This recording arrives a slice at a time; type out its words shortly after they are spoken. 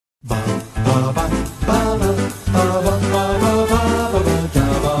After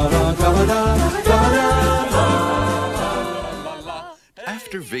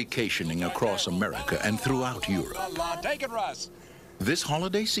vacationing across America and throughout Europe, Take it, Russ. this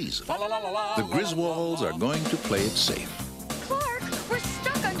holiday season, the Griswolds are going to play it safe. Clark, we're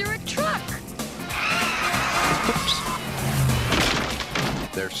stuck under a truck. Oops.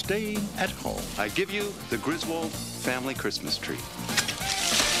 They're staying at home. I give you the Griswold family Christmas tree.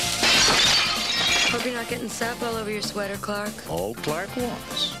 Hope you're not getting sap all over your sweater, Clark. All Clark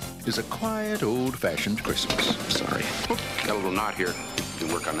wants is a quiet, old-fashioned Christmas. Sorry. Got a little knot here. You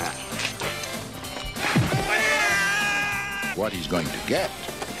can work on that. What he's going to get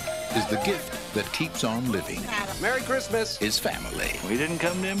is the gift that keeps on living. Merry Christmas. His family. We didn't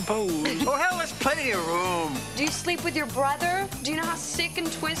come to impose. Oh, hell, there's plenty of room. Do you sleep with your brother? Do you know how sick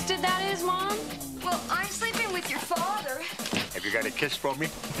and twisted that is, Mom? Well, I'm sleeping with your father. Have you got a kiss for me?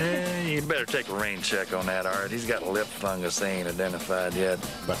 You better take a rain check on that, Art. He's got lip fungus they ain't identified yet.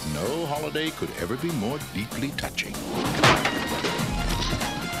 But no holiday could ever be more deeply touching.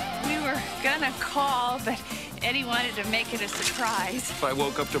 We were gonna call, but Eddie wanted to make it a surprise. If I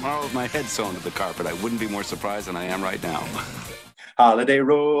woke up tomorrow with my head sewn to the carpet, I wouldn't be more surprised than I am right now. Holiday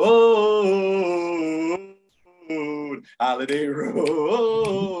road, holiday road.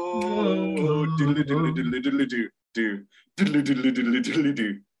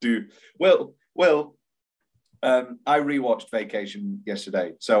 Well, I rewatched Vacation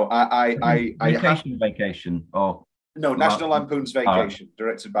yesterday, so Vacation. Oh no, National Lampoon's Vacation,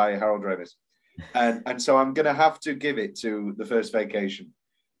 directed by Harold Ramis, and so I'm gonna have to give it to the first Vacation,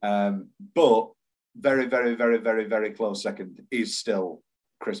 but very, very, very, very, very close second is still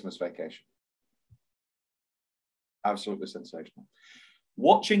Christmas Vacation. Absolutely sensational.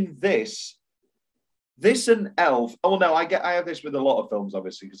 Watching this and Elf. Oh no, I have this with a lot of films,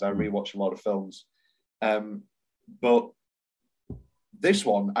 obviously, because I rewatch a lot of films. But this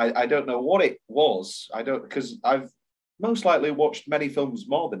one, I don't know what it was. I don't, because I've most likely watched many films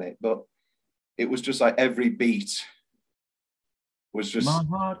more than it, but it was just like every beat was just. My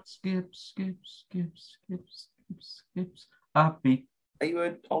heart skips. Happy. Are you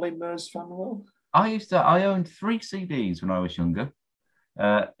a Ollie Murs fan, Will? I owned 3 CDs when I was younger.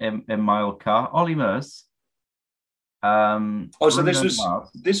 In my old car, Ollie Murs. So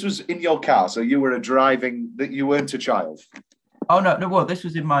this was in your car. So you were you weren't a child. Oh no! Well, this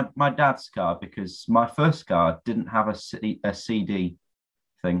was in my dad's car because my first car didn't have a CD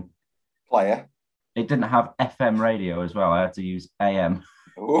thing Player. It didn't have FM radio as well. I had to use AM.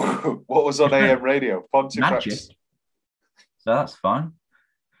 Ooh, what was on AM radio? Magic. So that's fine.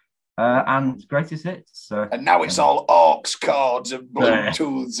 And greatest hits. And now it's all aux cords and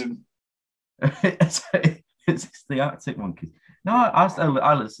Bluetooths and. it's the Arctic Monkeys. No,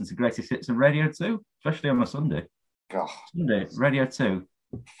 I listen to greatest hits on Radio 2, especially on a Sunday. God. Sunday, Radio 2.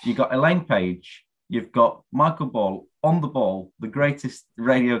 You got Elaine Page. You've got Michael Ball on the ball, the greatest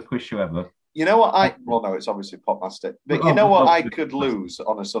radio quiz show ever. You know what well, no, it's obviously Popmaster. But you know what I could lose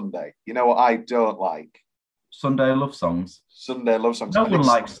on a Sunday? You know what I don't like? Sunday love songs. Sunday love songs. No one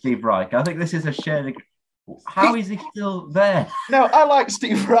likes Steve Reich. I think this is a shared. How is he still there? No, I like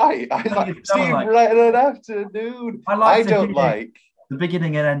Steve Wright. I like Steve Wright in an afternoon. I don't like the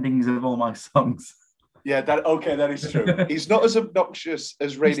beginning and endings of all my songs. Yeah, that is true. He's not as obnoxious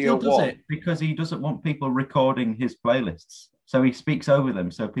as Radio 1. He still does it because he doesn't want people recording his playlists. So he speaks over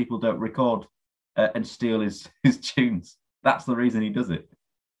them so people don't record and steal his tunes. That's the reason he does it.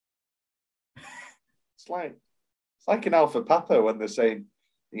 It's like in Alpha Papa when they're saying,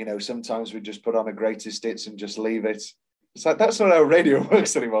 sometimes we just put on a greatest hits and just leave it. It's like, that's not how radio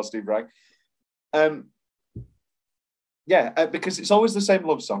works anymore, Steve Wright. Because it's always the same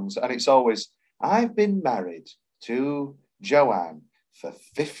love songs, and it's always, I've been married to Joanne for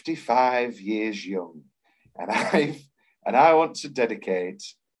 55 years young, and I want to dedicate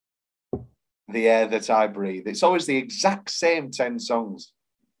the air that I breathe. It's always the exact same 10 songs.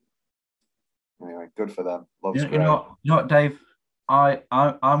 Anyway, good for them. Love's great. You know what, Dave?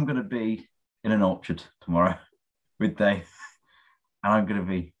 I'm going to be in an orchard tomorrow with Dave, and I'm going to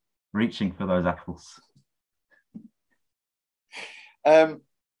be reaching for those apples.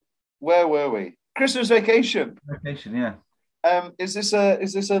 Where were we? Christmas Vacation. Vacation, yeah. Is this a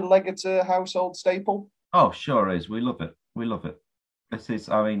Legator household staple? Oh, sure is. We love it. This is.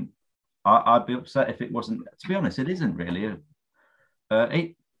 I mean, I'd be upset if it wasn't. To be honest, it isn't really.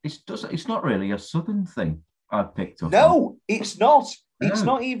 It's not really a Southern thing I've picked up. No, it's not. No. It's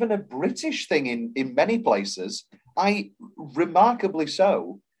not even a British thing in many places. I, remarkably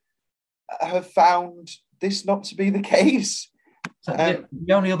so, have found this not to be the case. So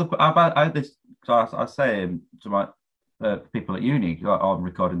the only other I had this. So I say to my people at uni, I'm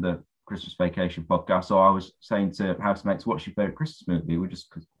recording the Christmas Vacation podcast. So I was saying to housemates, "What's your favorite Christmas movie?" We're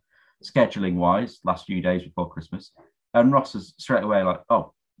just scheduling wise, last few days before Christmas, and Ross is straight away like,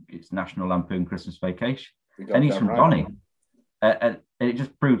 "Oh, it's National Lampoon Christmas Vacation," and he's from Donny, and it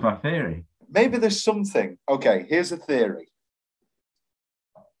just proved my theory. Maybe there's something. Okay, here's a theory.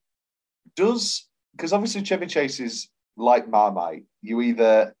 Because obviously Chevy Chase is like Marmite. You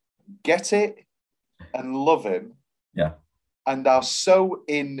either get it and love him, yeah, and are so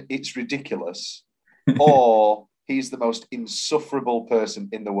in it's ridiculous, or he's the most insufferable person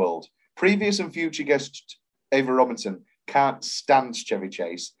in the world. Previous and future guest Ava Robinson can't stand Chevy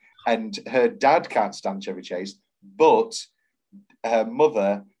Chase, and her dad can't stand Chevy Chase, but her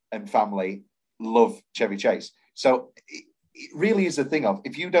mother and family love Chevy Chase. So it really is a thing of,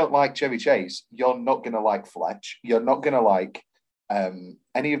 if you don't like Chevy Chase, you're not going to like Fletch. You're not going to like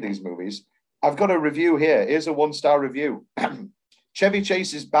any of these movies. I've got a review here. Here's a 1-star review. Chevy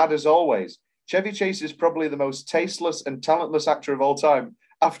Chase is bad as always. Chevy Chase is probably the most tasteless and talentless actor of all time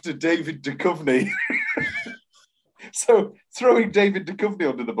after David Duchovny. So throwing David Duchovny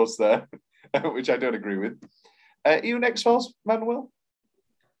under the bus there, which I don't agree with. You next, Falls, Manuel?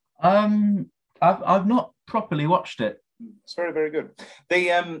 I've not properly watched it. It's very, very good.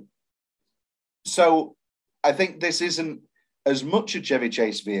 So I think this isn't as much a Chevy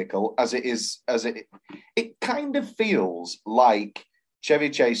Chase vehicle as it kind of feels like Chevy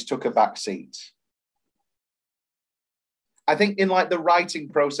Chase took a back seat. I think in like the writing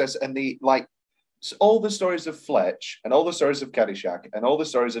process and all the stories of Fletch and all the stories of Caddyshack and all the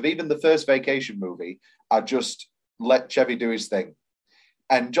stories of even the first Vacation movie are just let Chevy do his thing.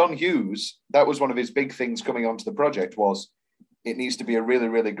 And John Hughes, that was one of his big things coming onto the project, was it needs to be a really,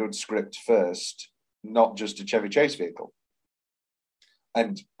 really good script first, not just a Chevy Chase vehicle.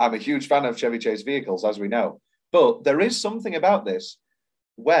 And I'm a huge fan of Chevy Chase vehicles, as we know. But there is something about this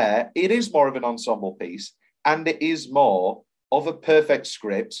where it is more of an ensemble piece and it is more of a perfect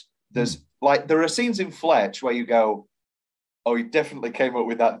script. There are scenes in Fletch where you go, oh, he definitely came up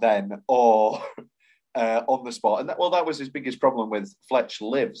with that then, or on the spot. And that was his biggest problem with Fletch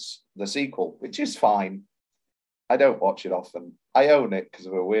Lives, the sequel, which is fine. I don't watch it often. I own it because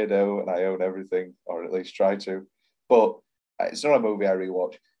I'm a weirdo and I own everything, or at least try to. But it's not a movie I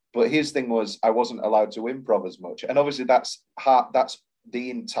rewatch. But his thing was I wasn't allowed to improv as much. And obviously that's the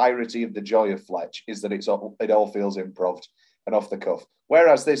entirety of the joy of Fletch, is that it all feels improv and off the cuff.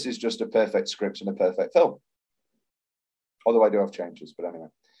 Whereas this is just a perfect script and a perfect film. Although I do have changes, but anyway.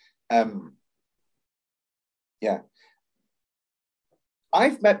 Yeah.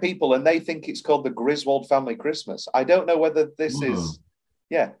 I've met people and they think it's called the Griswold Family Christmas. I don't know whether this is...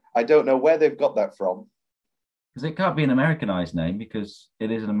 Yeah, I don't know where they've got that from. Because it can't be an Americanized name because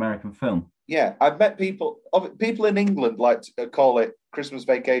it is an American film. Yeah, I've met people in England like to call it Christmas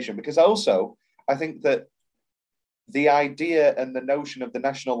Vacation, because I think that the idea and the notion of the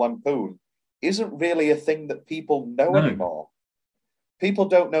National Lampoon isn't really a thing that people know anymore. People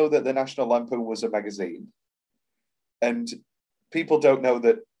don't know that the National Lampoon was a magazine. And people don't know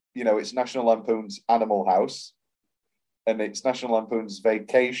that, it's National Lampoon's Animal House and it's National Lampoon's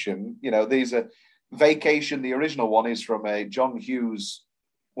Vacation. These are Vacation. The original one is from a John Hughes,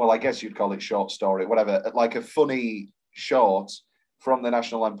 well, I guess you'd call it short story, whatever, like a funny short from the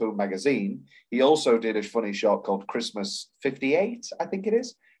National Lampoon magazine. He also did a funny short called Christmas 58, I think it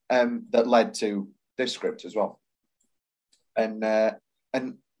is, that led to this script as well. And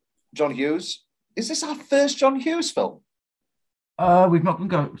John Hughes, is this our first John Hughes film? We've not done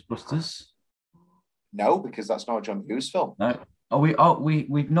Ghostbusters. No, because that's not a John Hughes film. No.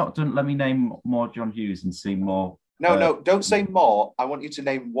 We've not done. Let me name more John Hughes and see more. No, don't say more. I want you to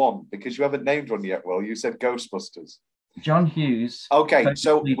name one because you haven't named one yet. Will you said Ghostbusters? John Hughes. Okay,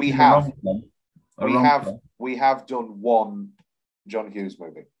 so we have done one John Hughes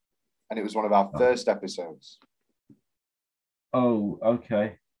movie, and it was one of our first episodes. Oh,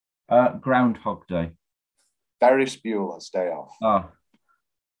 okay. Groundhog Day. Ferris Bueller's Day Off.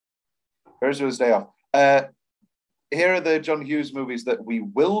 Ferris Bueller's Day Off. Here are the John Hughes movies that we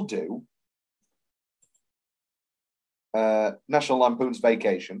will do. National Lampoon's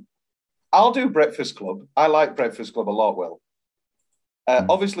Vacation. I'll do Breakfast Club. I like Breakfast Club a lot, Will.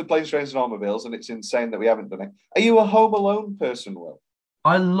 Obviously, Planes, Trains and Automobiles, and it's insane that we haven't done it. Are you a Home Alone person, Will?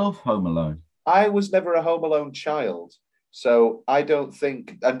 I love Home Alone. I was never a Home Alone child, so I don't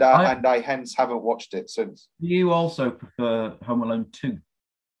think, and I hence haven't watched it since. Do you also prefer Home Alone 2?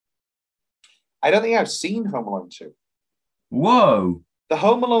 I don't think I've seen Home Alone 2. Whoa! The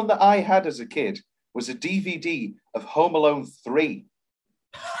Home Alone that I had as a kid was a DVD of Home Alone 3.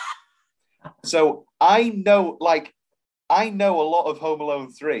 So I know a lot of Home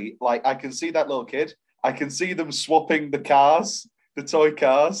Alone 3. Like, I can see that little kid. I can see them swapping the cars, the toy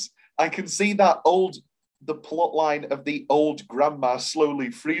cars. I can see the plot line of the old grandma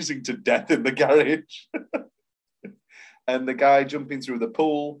slowly freezing to death in the garage. And the guy jumping through the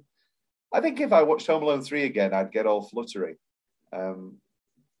pool. I think if I watched Home Alone 3 again, I'd get all fluttery.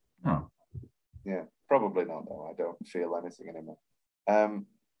 Yeah, probably not, though. I don't feel anything anymore.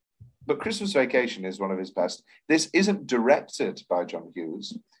 But Christmas Vacation is one of his best. This isn't directed by John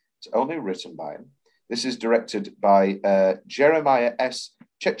Hughes. It's only written by him. This is directed by Jeremiah S.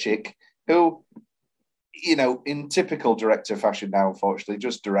 Chechik, who, you know, in typical director fashion now, unfortunately,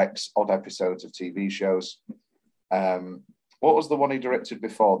 just directs odd episodes of TV shows. What was the one he directed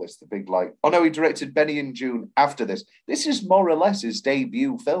before this? The big, like... Oh, no, he directed Benny and June after this. This is more or less his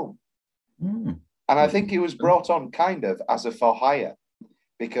debut film. And I think he was brought on kind of as a for hire,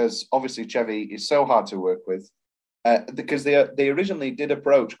 because obviously Chevy is so hard to work with, because they originally did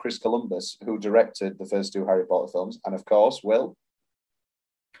approach Chris Columbus, who directed the first two Harry Potter films, and of course, Will.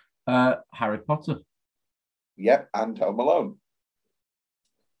 Harry Potter. Yep, and Home Alone.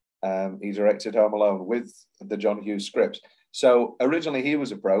 He directed Home Alone with the John Hughes script. So originally he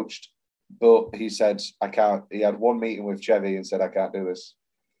was approached, but he said, I can't. He had one meeting with Chevy and said, I can't do this.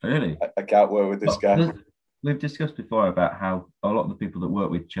 Really? I can't work with this guy. We've discussed before about how a lot of the people that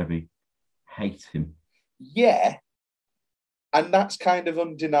work with Chevy hate him. Yeah. And that's kind of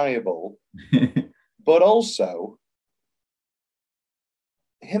undeniable. But also,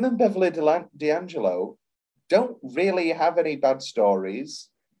 him and Beverly D'Angelo don't really have any bad stories.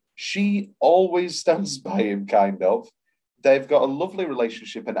 She always stands by him, kind of. They've got a lovely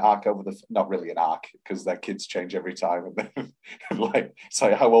relationship and arc over not really an arc, because their kids change every time. And like,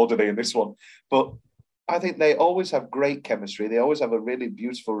 so how old are they in this one? But I think they always have great chemistry. They always have a really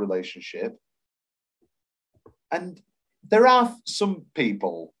beautiful relationship. And there are some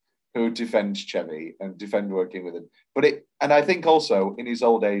people who defend Chevy and defend working with him. And I think also in his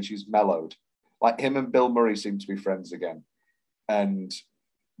old age, he's mellowed. Like, him and Bill Murray seem to be friends again. And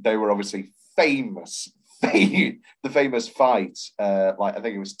they were obviously famous. The famous fight, like I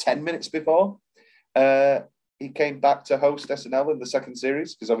think it was 10 minutes before he came back to host SNL in the second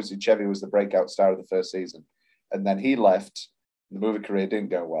series, because obviously Chevy was the breakout star of the first season. And then he left. The movie career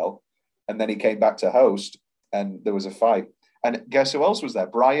didn't go well. And then he came back to host, and there was a fight. And guess who else was there?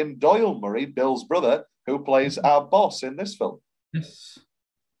 Brian Doyle Murray, Bill's brother, who plays our boss in this film. Yes.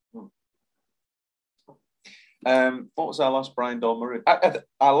 What was our last Brian Doyle Murray?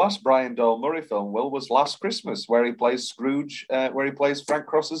 Our last Brian Doyle Murray film, Will, was Last Christmas, where he plays Scrooge, where he plays Frank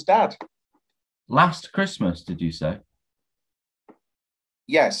Cross's dad. Last Christmas, did you say?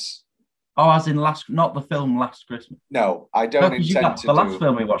 Yes. Oh, as in not the film Last Christmas. No, I don't intend to. The last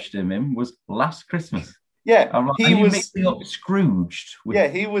film we watched him in was Last Christmas. Yeah, I'm like, he was mixing up Scrooged. Yeah,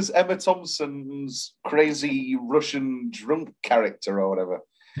 he was Emma Thompson's crazy Russian drunk character or whatever.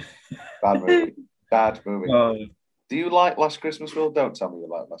 Bad movie. Bad movie. Do you like Last Christmas, Will? Don't tell me you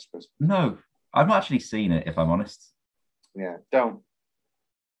like Last Christmas. No, I've not actually seen it, if I'm honest. Yeah, don't.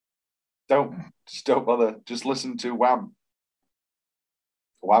 Just don't bother. Just listen to Wham.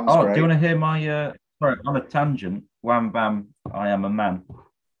 Wham's great. Do you want to hear my... sorry, on a tangent. Wham, bam, I am a man.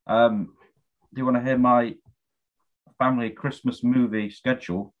 Do you want to hear my family Christmas movie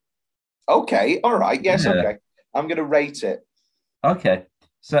schedule? Okay, all right. Yes, yeah. Okay. I'm going to rate it. Okay.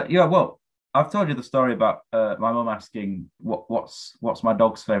 So, yeah, well, I've told you the story about my mum asking what's my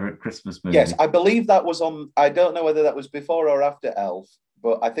dog's favourite Christmas movie. Yes, I believe that was on... I don't know whether that was before or after Elf,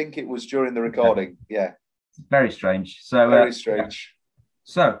 but I think it was during the recording. Yeah. Very strange. So very strange. Yeah.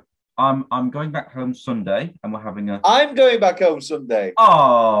 So I'm going back home Sunday, and we're having a... I'm going back home Sunday.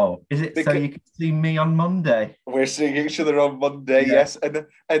 Oh, is it so you can see me on Monday? We're seeing each other on Monday, yeah. Yes.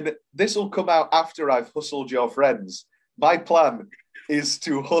 And this will come out after I've hustled your friends. My plan is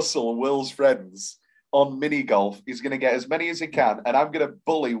to hustle Will's friends on mini golf. He's going to get as many as he can, and I'm going to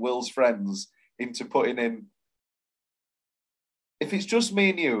bully Will's friends into putting in... If it's just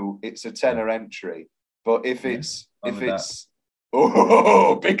me and you, it's a tenner entry. But if it's...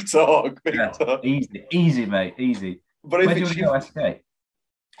 Oh, big talk, big talk. Easy, mate, easy. But if where do you want to go, SK?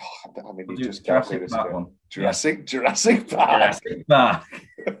 Oh, I mean, you just can't do this again. Jurassic Park. Jurassic Park.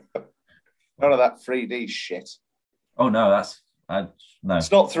 None of that 3D shit. Oh no, no.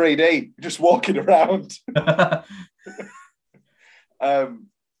 It's not 3D. You're just walking around.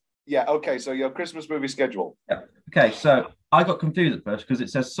 Yeah. Okay. So your Christmas movie schedule. Yeah. Okay. So I got confused at first because it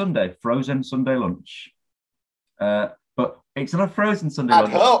says Sunday, frozen Sunday lunch. But but it's on a frozen Sunday I'd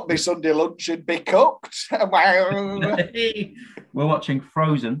lunch. hope my Sunday lunch would be cooked. Wow. We're watching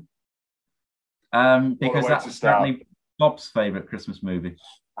Frozen because way that's to start. apparently Bob's favourite Christmas movie.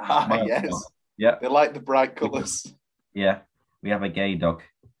 Yes. Yeah. They like the bright colours. Yeah, we have a gay dog.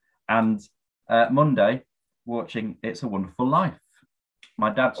 And Monday, we're watching It's a Wonderful Life.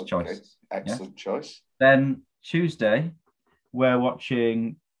 My dad's choice. Excellent choice. Then Tuesday, we're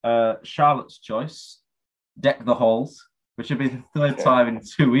watching Charlotte's Choice, Deck the Halls, which will be the third time in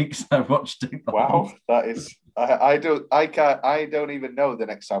 2 weeks I've watched Deck the Halls. Wow, that is. I don't even know the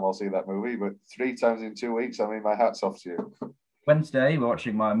next time I'll see that movie, but 3 times in 2 weeks, I mean, my hat's off to you. Wednesday, we're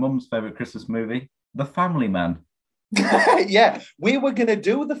watching my mum's favourite Christmas movie, The Family Man. Yeah, we were going to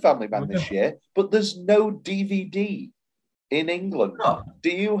do The Family Man this year, but there's no DVD in England. Oh. Do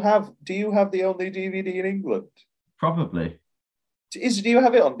you have the only DVD in England? Probably. Do you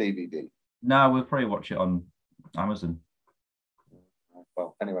have it on DVD? No, we'll probably watch it on Amazon.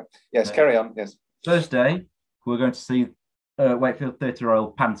 Well, anyway, yes, carry on. Yes. Thursday, we're going to see Wakefield Theatre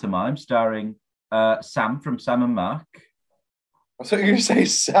Royal pantomime starring Sam from Sam and Mark. I thought you were going to say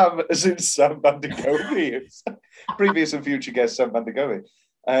Sam, as in Sam Bandigovi. Previous and future guest Sam Bandigovi.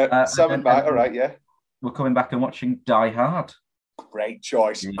 Sam and Mark, all right, yeah. We're coming back and watching Die Hard. Great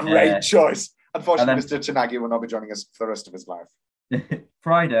choice. Yeah. Great choice. Unfortunately, then, Mr. Tanagi will not be joining us for the rest of his life.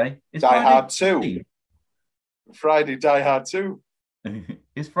 Friday. Die Hard 2. Friday, Die Hard 2.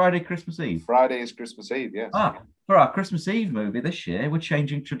 Is Friday Christmas Eve? Friday is Christmas Eve, yes. For our Christmas Eve movie this year, we're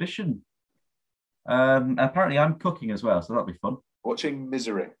changing tradition. Apparently, I'm cooking as well, so that'll be fun. Watching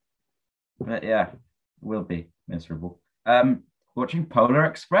Misery. Yeah, we'll be miserable. Watching Polar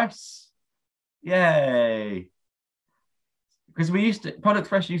Express. Yay! Because Polar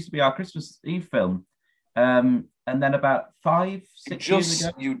Express used to be our Christmas Eve film. And then about 5-6 years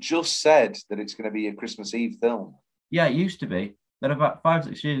ago... You just said that it's going to be a Christmas Eve film. Yeah, it used to be. Then about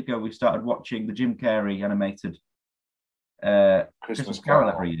 5-6 years ago, we started watching the Jim Carrey animated Christmas Carol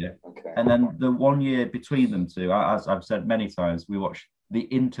every year. Okay. And then the 1 year between them two, as I've said many times, we watched The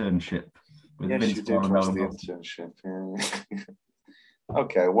Internship with Vince Vaughn and Nolan North. Internship. Yeah.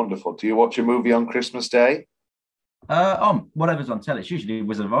 Okay, wonderful. Do you watch a movie on Christmas Day? On whatever's on telly. It's usually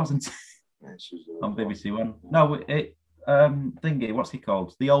Wizard of Oz on BBC One. No, thingy. What's he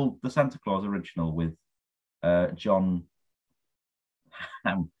called? The Santa Claus original with John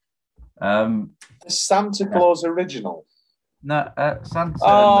Hamm. The Santa Claus original. No, Santa.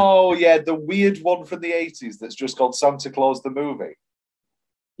 Oh yeah, the weird one from the 80s that's just called Santa Claus the movie.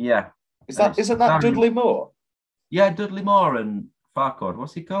 Yeah. Isn't that Dudley Moore? Yeah, Dudley Moore and Farquaad.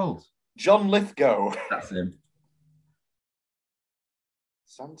 What's he called? John Lithgow. That's him.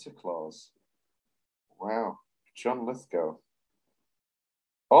 Santa Claus. Wow, John Lithgow.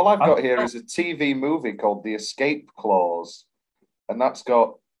 All I've got here is a TV movie called The Escape Clause, and that's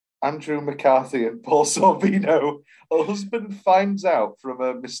got Andrew McCarthy and Paul Sorvino. A husband finds out from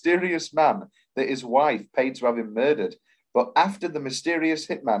a mysterious man that his wife paid to have him murdered, but after the mysterious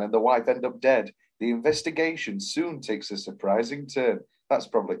hitman and the wife end up dead, the investigation soon takes a surprising turn. That's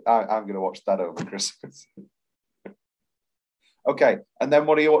probably... I'm going to watch that over Christmas. Okay, and then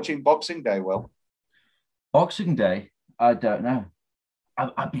what are you watching Boxing Day, Will? Boxing Day? I don't know.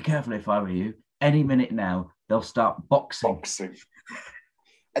 I'd be careful if I were you. Any minute now, they'll start boxing.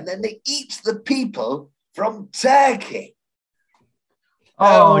 And then they eat the people from Turkey.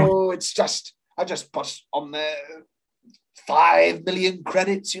 Oh, it's just... I just put on there 5 million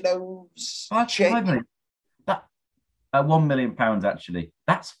credits, you know. 5 million? That, £1 million, actually.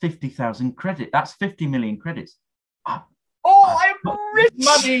 That's 50,000 credits. That's 50 million credits. I'm rich!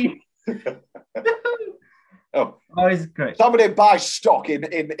 Money! Oh, it's great. Somebody buy stock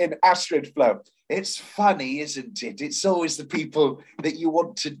in Astrid Flow. It's funny, isn't it? It's always the people that you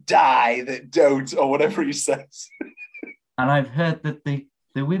want to die that don't, or whatever he says. And I've heard that the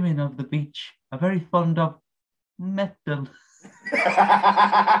women of the beach are very fond of metal.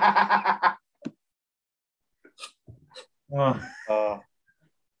 I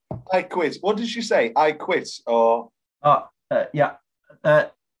quit. What did she say? I quit, or... Yeah.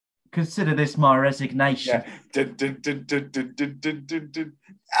 Consider this my resignation. Yeah.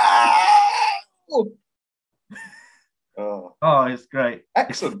 Oh, it's great.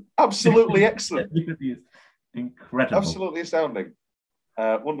 Excellent. Absolutely excellent. Incredible. Absolutely astounding.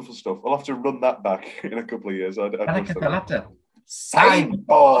 Wonderful stuff. I'll have to run that back in a couple of years.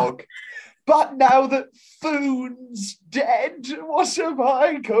 Cyborg. But now that Foon's dead, what am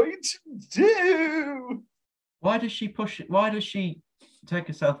I going to do? Why does she take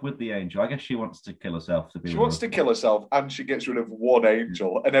herself with the angel? I guess she wants to kill herself. She wants to kill herself, and she gets rid of one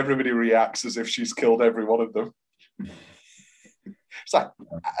angel, and everybody reacts as if she's killed every one of them. It's like,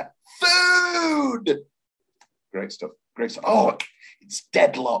 food! Great stuff. Great stuff. Oh, it's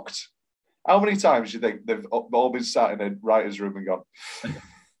deadlocked. How many times do you think they've all been sat in a writer's room and gone,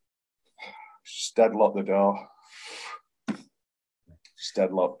 just deadlock the door. Just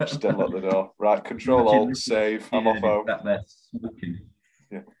deadlock the door. Right, control, alt, save. I'm off home. That there smoking.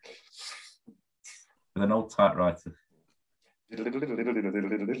 Yeah. With an old typewriter.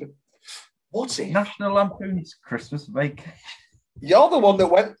 What's it? National Lampoon's Christmas Vacation. You're the one that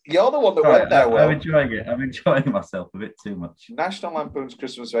went. Went there. Will. I'm enjoying it. I'm enjoying myself a bit too much. National Lampoon's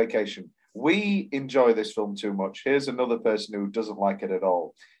Christmas Vacation. We enjoy this film too much. Here's another person who doesn't like it at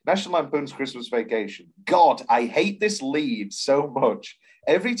all. National Lampoon's Christmas Vacation. God, I hate this lead so much.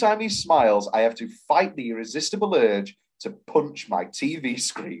 Every time he smiles, I have to fight the irresistible urge to punch my TV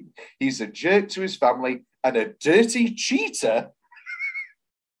screen. He's a jerk to his family and a dirty cheater.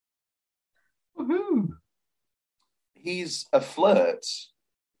 Woohoo! He's a flirt.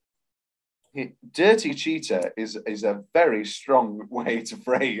 Dirty cheater is a very strong way to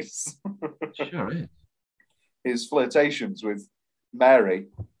phrase. Sure is. His flirtations with Mary.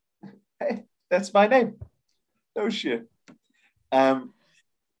 Hey, that's my name. No shit.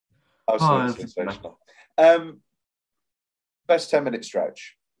 Sensational. Best 10-minute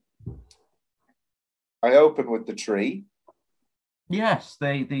stretch. I open with the tree. Yes,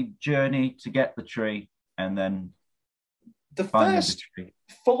 the journey to get the tree and then the first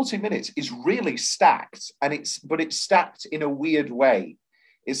 40 minutes is really stacked, and it's stacked in a weird way.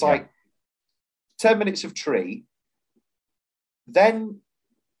 It's like 10 minutes of tree, then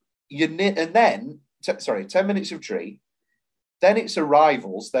 10 minutes of tree, then it's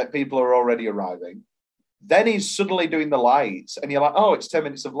arrivals that people are already arriving. Then he's suddenly doing the lights, and you're like, oh, it's 10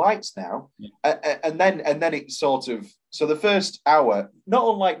 minutes of lights now. And then it's sort of, so the first hour, not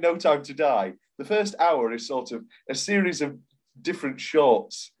unlike No Time to Die, the first hour is sort of a series of different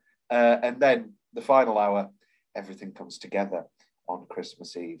shorts. And then the final hour, everything comes together on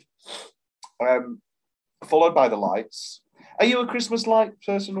Christmas Eve. Followed by the lights. Are you a Christmas light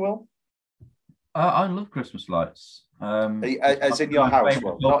person, Will? I love Christmas lights. As in your house,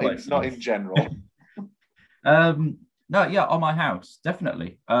 Will, not in general. No, yeah, on my house,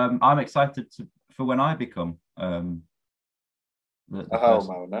 definitely. I'm excited for when I become a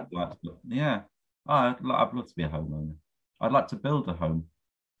homeowner. Yeah, I'd love to be a homeowner. I'd like to build a home.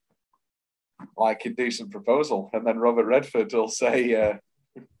 Like a decent proposal, and then Robert Redford will say,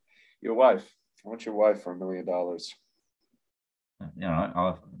 "Your wife, I want your wife for $1 million." Yeah,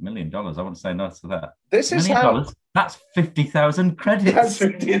 I'll have $1 million. I won't say no to that. This is $1 That's 50,000 credits. That's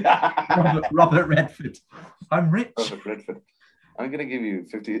Robert Redford. I'm rich. Robert Redford. I'm going to give you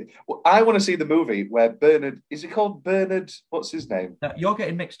 50. Well, I want to see the movie where Bernard, is he called Bernard? What's his name? You're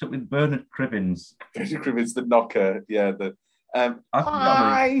getting mixed up with Bernard Cribbins. Bernard Cribbins, the knocker. Yeah.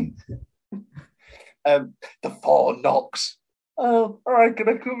 Hi. The four knocks. Oh, all right. Can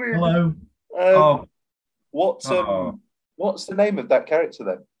I come in? Hello. What's the name of that character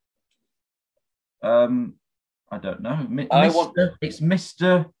then? I don't know. It's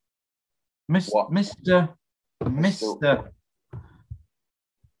Mr.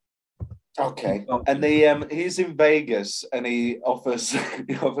 Okay, and he's in Vegas, and he offers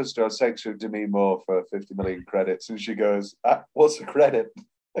to have sex with Demi Moore for 50 million credits, and she goes, "What's a credit?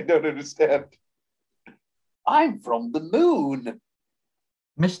 I don't understand." I'm from the moon.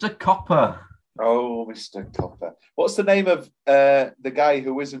 Mr. Copper. Oh, Mr. Copper. What's the name of the guy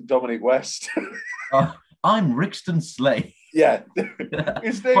who isn't Dominic West? I'm Rixton Slay. Yeah.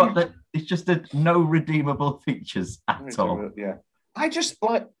 His name... it's just no redeemable features at all. Yeah. I just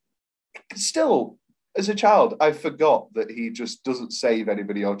still, as a child, I forgot that he just doesn't save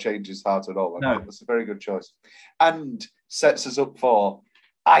anybody or change his heart at all. No. That's a very good choice. And sets us up for,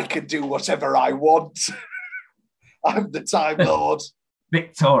 I can do whatever I want. I'm the Time Lord.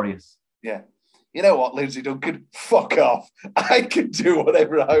 Victorious. Yeah. You know what, Lindsay Duncan? Fuck off. I can do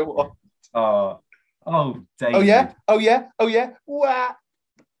whatever I want. Oh, David. Oh, yeah. Wah.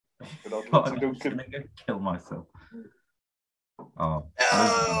 I'm going to kill myself.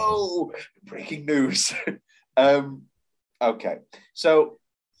 Oh, breaking news. Okay. So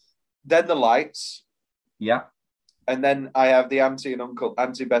then the lights. Yeah. And then I have the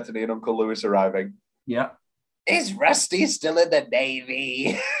Auntie Bethany and Uncle Lewis arriving. Yeah. Is Rusty still in the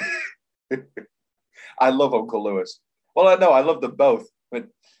Navy? I love Uncle Lewis. Well, no, I love them both. But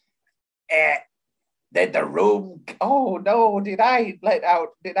did the room? Oh no! Did I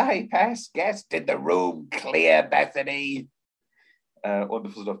pass gas? Did the room clear, Bethany?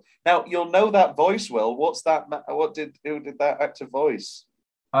 Wonderful stuff. Now you'll know that voice, Will. What's that? Who did that actor voice?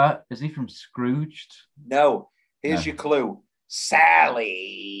 Is he from Scrooged? No, Here's your clue.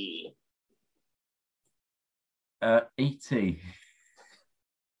 Sally. E.T.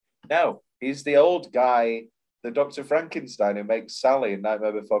 No, he's the old guy, the Dr. Frankenstein who makes Sally in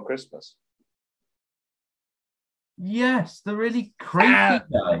Nightmare Before Christmas. Yes, the really creepy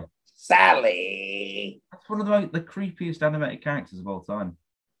guy. Sally. That's one of the creepiest animated characters of all time.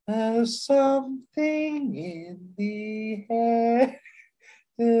 There's something in the air.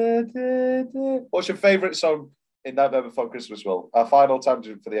 Da, da, da. What's your favourite song in Nightmare Before Christmas, Will? Our final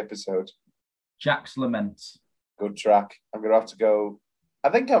tangent for the episode. Jack's Lament. Good track. I'm going to have to go. I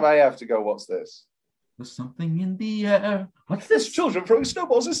think I may have to go. What's this? There's something in the air. What's There's this? children throwing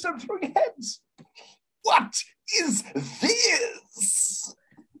snowballs instead of throwing heads. What is this?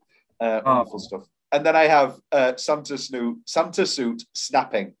 Wonderful stuff. And then I have Santa suit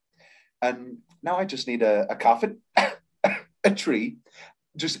snapping. And now I just need a coffin, a tree,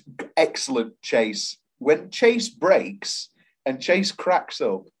 just excellent chase. When chase breaks and chase cracks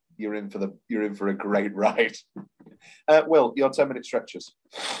up, you're in for a great ride. Will, your 10-minute stretches.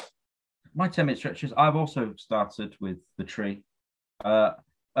 My 10-minute stretches. I've also started with the tree, and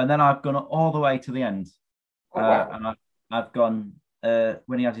then I've gone all the way to the end. Wow. And I've gone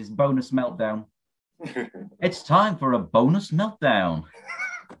when he has his bonus meltdown. It's time for a bonus meltdown.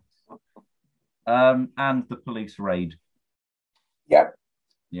 And the police raid. Yep.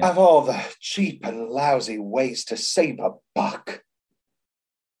 Yeah. Of all the cheap and lousy ways to save a buck.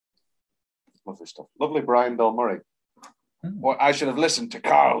 Lovely stuff. Lovely Brian Bill Murray. Well, I should have listened to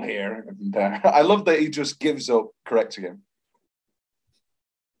Carl here. And, I love that he just gives up correcting him.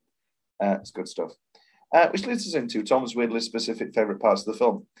 It's good stuff. Which leads us into Tom's weirdly specific favourite parts of the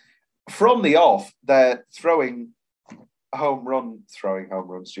film. From the off, they're throwing home runs,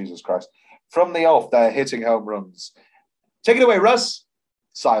 Jesus Christ. From the off, they're hitting home runs. Take it away, Russ.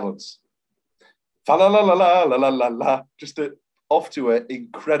 Silence. Fa la la la la la la la. Just off to an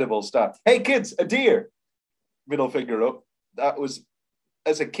incredible start. Hey kids, a deer. Middle finger up. That was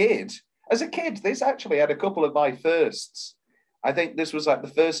as a kid, this actually had a couple of my firsts. I think this was like the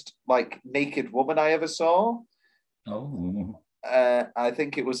first like naked woman I ever saw. Oh. I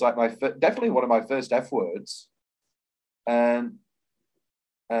think it was like definitely one of my first F words. And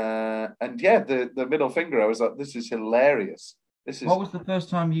yeah, the middle finger, I was like, this is hilarious. What was the first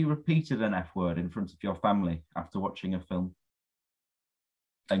time you repeated an F word in front of your family after watching a film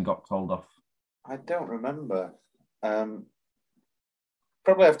and got told off? I don't remember.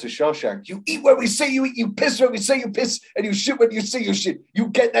 Probably after Shawshank. You eat when we say you eat, you piss when we say you piss, and you shit when you say you shit. You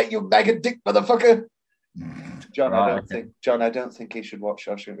get that, you maggot dick motherfucker? John, I don't think he should watch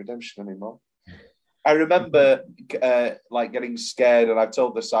Shawshank Redemption anymore. I remember like getting scared, and I've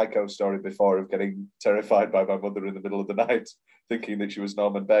told the Psycho story before of getting terrified by my mother in the middle of the night, thinking that she was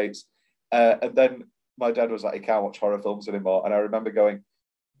Norman Bates. And then my dad was like, he can't watch horror films anymore. And I remember going,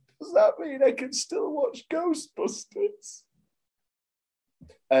 does that mean I can still watch Ghostbusters?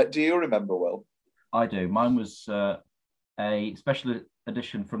 Do you remember, Will? I do. Mine was a special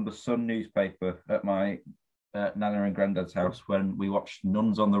edition from the Sun newspaper at my Nana and Granddad's house when we watched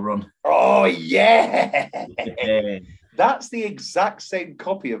Nuns on the Run. Oh, yeah! Yeah. That's the exact same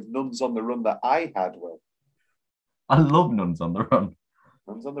copy of Nuns on the Run that I had, Will. I love Nuns on the Run.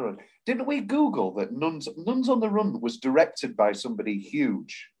 Nuns on the Run. Didn't we Google that Nuns on the Run was directed by somebody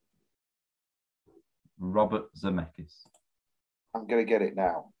huge? Robert Zemeckis. I'm going to get it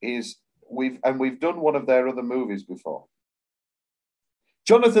now. We've done one of their other movies before.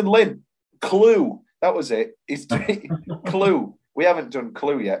 Jonathan Lynn, Clue. That was it. It's Clue. We haven't done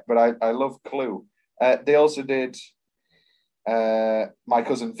Clue yet, but I love Clue. They also did My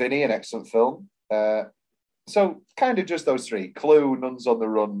Cousin Vinny, an excellent film. So kind of just those three: Clue, Nuns on the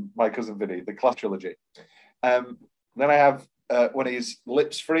Run, My Cousin Vinny, the class trilogy. Then I have when his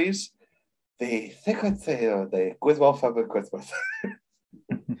lips freeze. The Gwydwolf of Gwydwolf.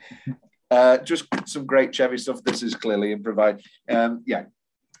 Just some great Chevy stuff. This is clearly improvised. Yeah.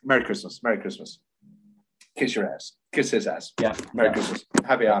 Merry Christmas. Merry Christmas. Kiss your ass. Kiss his ass. Yeah. Merry Christmas.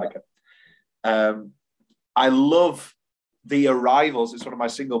 Happy Hanukkah. I love the arrivals. It's one of my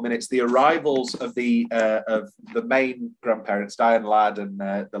single minutes. The arrivals of the main grandparents, Diane Ladd and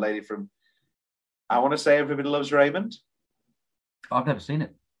the lady from, I want to say Everybody Loves Raymond. I've never seen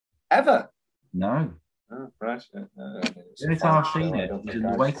it. Ever? No. Oh, right. The only time I've seen it was in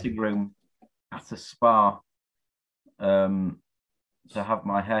the waiting room at a spa to have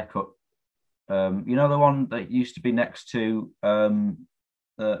my hair cut. You know the one that used to be next to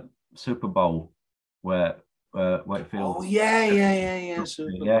Super Bowl where Wakefield. Oh yeah.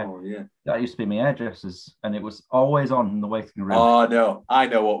 Super Bowl, yeah. That used to be my hairdressers, and it was always on in the waiting room. Oh no, I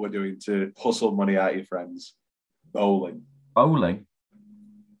know what we're doing to hustle money out of your friends. Bowling. Bowling.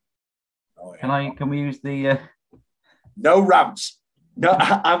 Oh, yeah. Can we use the No ramps. No,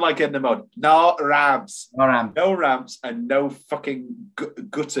 I'm like in the mode. No ramps. No ramps and no fucking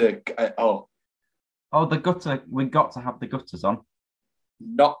gutter. The gutter. We got to have the gutters on.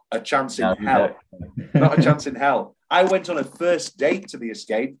 Not a chance in hell. Not a chance in hell. I went on a first date to the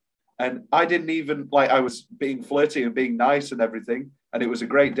escape, and I didn't even I was being flirty and being nice and everything, and it was a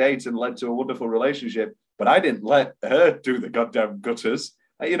great date and led to a wonderful relationship. But I didn't let her do the goddamn gutters.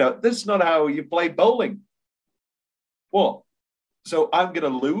 This is not how you play bowling. What? So I'm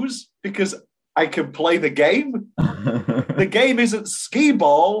going to lose because I can play the game? The game isn't skee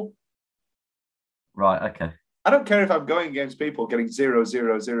ball. Right, okay. I don't care if I'm going against people getting 0,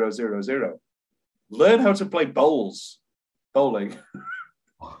 0, 0, 0, 0. Learn how to play bowling.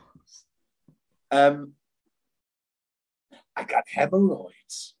 I got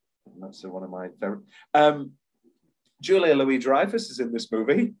hemorrhoids. That's one of my favorite. Julia Louis-Dreyfus is in this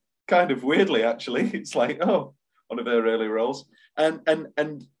movie. Kind of weirdly, actually. It's like, one of her early roles.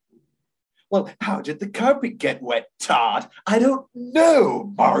 And well, how did the carpet get wet, Todd? I don't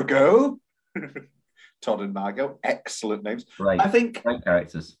know, Margot. Todd and Margot, excellent names. Right. I think great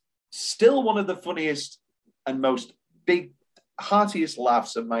characters. Still one of the funniest and most heartiest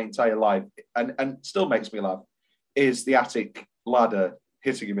laughs of my entire life, and still makes me laugh, is the attic ladder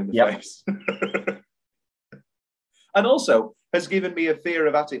hitting him in the face. And also has given me a fear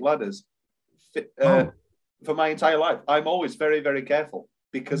of attic ladders for my entire life. I'm always very, very careful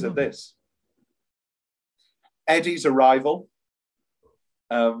because of this. Eddie's arrival.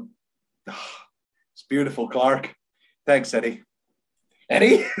 It's beautiful, Clark. Thanks, Eddie.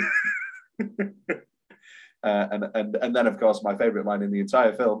 Eddie? and then, of course, my favourite line in the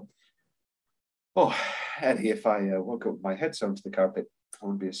entire film. Oh, Eddie, if I woke up with my head sewn to the carpet, I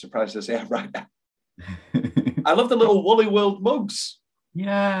wouldn't be surprised to say I'm right now. I love the little Woolly World mugs.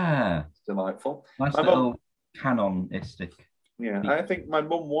 Yeah. It's delightful. Nice little canonistic. Yeah, I think my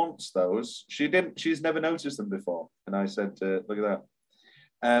mum wants those. She's never noticed them before. And I said, look at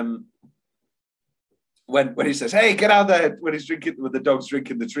that. When he says, hey, get out there, when the dog's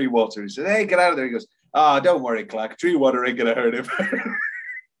drinking the tree water, he says, hey, get out of there. He goes, don't worry, Clark, tree water ain't going to hurt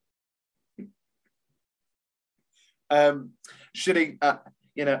him. Shitting, are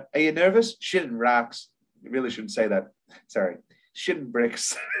you nervous? Shitting rocks. You really shouldn't say that. Sorry. Shitting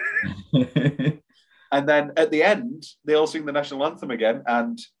bricks. And then at the end, they all sing the national anthem again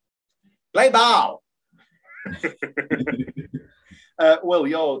and play ball. Will,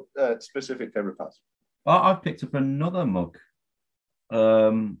 your specific favourite part? I've picked up another mug.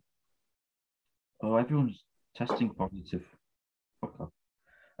 Everyone's testing positive. Fuck off.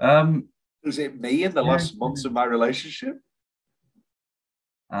 Was it me in the last months of my relationship?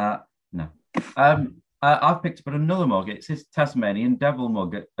 No. I've picked up another mug. It's his Tasmanian Devil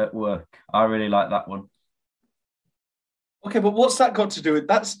mug at work. I really like that one. Okay, but what's that got to do with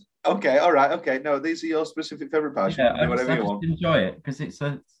that's okay? All right, okay. No, these are your specific favourite parts. Yeah, I just enjoy it because it's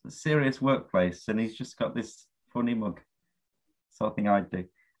a serious workplace, and he's just got this funny mug. Sort of thing I'd do.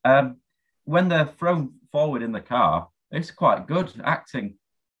 When they're thrown forward in the car, it's quite good acting.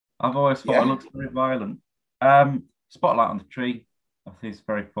 I've always thought it looks very violent. Spotlight on the tree. I think it's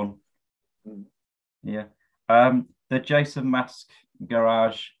very fun. Yeah. The Jason Mask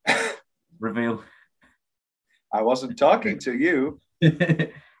garage reveal. I wasn't talking to you.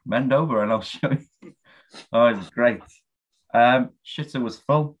 Bend over and I'll show you. Oh, it's great. Shitter was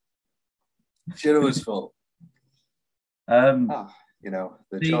full. Shitter was full. The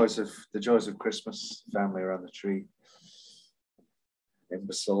joys of Christmas, family around the tree.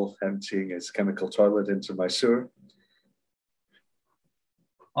 Imbecile emptying his chemical toilet into my sewer.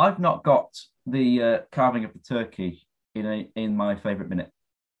 I've not got the carving of the turkey in my favourite minute.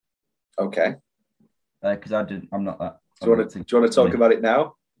 Okay. Because I'm not that. Do you want to talk about it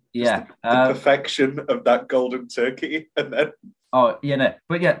now? Yeah. The perfection of that golden turkey, and then. Oh yeah, no,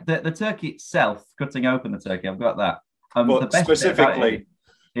 but yeah, the turkey itself, cutting open the turkey, I've got that. But the best specifically,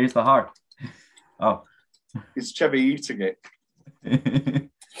 here's the heart. Oh, it's Chevy eating it.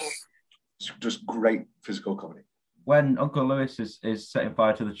 It's just great physical comedy. When Uncle Lewis is setting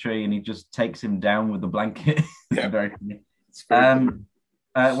fire to the tree and he just takes him down with the blanket. Yeah. Very funny. It's very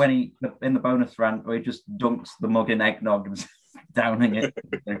funny. When he in the bonus rant where he just dunks the mug in eggnog and downing it.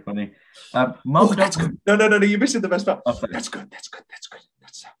 It's very funny. Mum, that's good. No, you're missing the best part. Oh, that's good. That's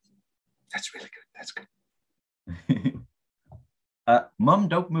really good. That's good. Mum,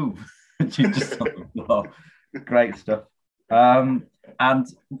 don't move. She's just on the floor. Great stuff. And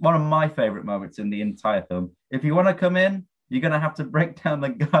one of my favourite moments in the entire film. If you want to come in, you're going to have to break down the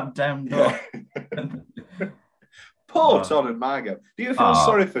goddamn door. Poor Todd and Margot. Do you feel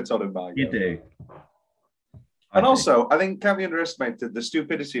sorry for Todd and Margot? You do. And also, I think can't be underestimated the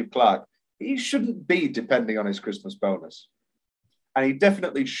stupidity of Clark. He shouldn't be depending on his Christmas bonus. And he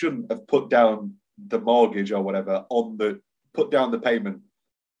definitely shouldn't have put down the mortgage or whatever put down the payment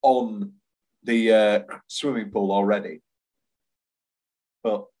on the swimming pool already.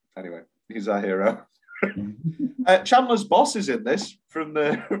 But anyway, he's our hero. Chandler's boss is in this from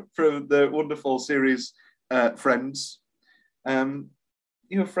the wonderful series Friends.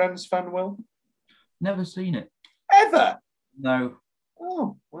 You a Friends fan, Will? Never seen it. Ever? No.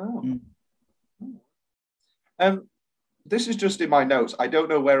 Oh, wow. This is just in my notes. I don't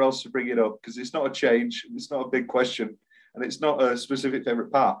know where else to bring it up because it's not a change. It's not a big question. And it's not a specific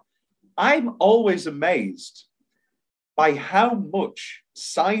favourite part. I'm always amazed by how much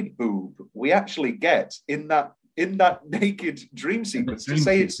side boob we actually get in that naked dream sequence. To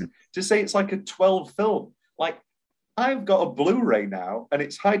say it's like a 12 film. Like, I've got a Blu-ray now and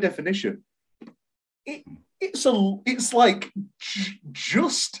it's high definition. It's like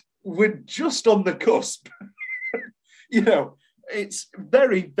we're just on the cusp. You know, it's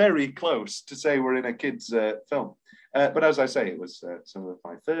very, very close to say we're in a kid's film. But as I say, it was some of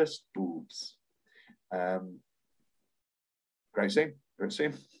my first boobs. Great scene.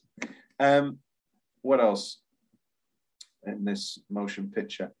 What else in this motion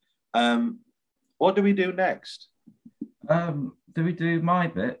picture? What do we do next? Do we do my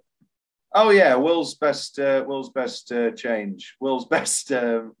bit? Oh yeah, Will's best change. Will's best.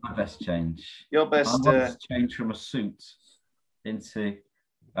 My best change. Your best. I want to change from a suit into.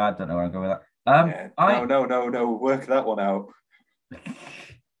 I don't know where I'm going with that. No. Work that one out.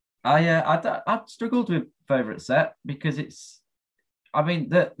 I struggled with favourite set because it's. I mean,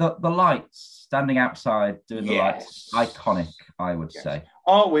 the lights standing outside doing the lights, iconic. I would say.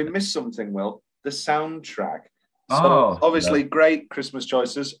 Oh, we missed something, Will. The soundtrack. So obviously, great Christmas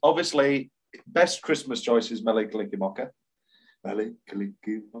choices. Obviously, best Christmas choice is Mele Kalikimaka. Mele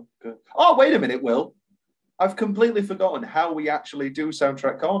Kalikimaka. Oh, wait a minute, Will. I've completely forgotten how we actually do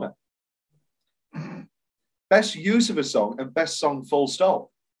Soundtrack Corner. Best use of a song and best song full stop.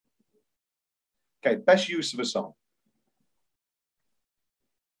 Okay, best use of a song.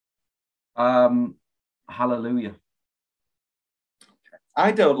 Hallelujah.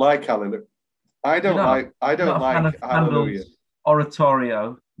 I don't like Hallelujah. I don't like Hallelujah.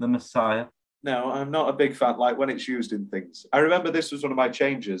 Oratorio, the Messiah. No, I'm not a big fan. Like when it's used in things. I remember this was one of my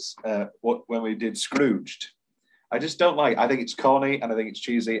changes. When we did Scrooged, I just don't like. I think it's corny and I think it's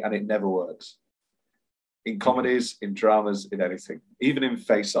cheesy and it never works. In comedies, in dramas, in anything, even in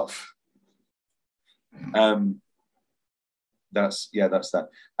Face Off. That's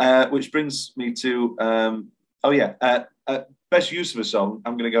that. Which brings me to best use of a song.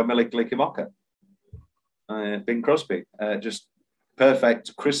 I'm going to go Mele Kalikimaka. Bing Crosby, just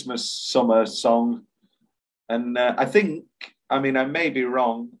perfect Christmas summer song, and I think, I mean, I may be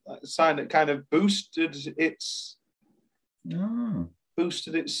wrong. Sign that kind of boosted its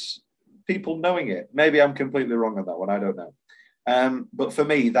people knowing it. Maybe I'm completely wrong on that one. I don't know. But for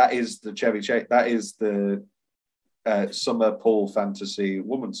me, that is the Chevy Chase. That is the summer pool fantasy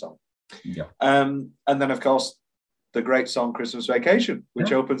woman song. Yeah. And then of course, the great song Christmas Vacation,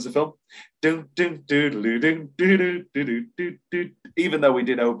 which opens the film. Even though we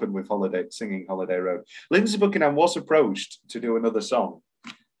did open with singing Holiday Road. Lindsay Buckingham was approached to do another song.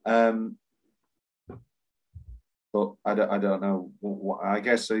 But I don't know. I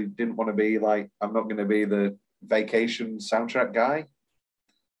guess he didn't want to be like, I'm not going to be the vacation soundtrack guy.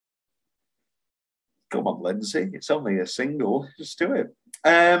 Come on, Lindsay. It's only a single. Just do it.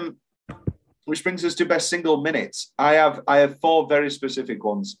 Which brings us to best single minutes. I have four very specific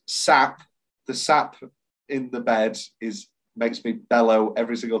ones. Sap, the sap in the bed makes me bellow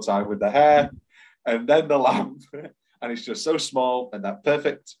every single time with the hair, and then the lamp, and it's just so small and that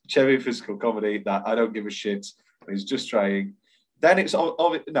perfect Chevy physical comedy that I don't give a shit. He's just trying. Then it's no,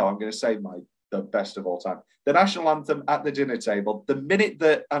 I'm going to say the best of all time. The national anthem at the dinner table. The minute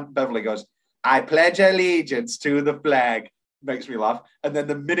that Aunt Beverly goes, "I pledge allegiance to the flag," makes me laugh. And then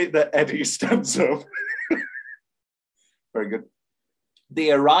the minute that Eddie stands up, very good.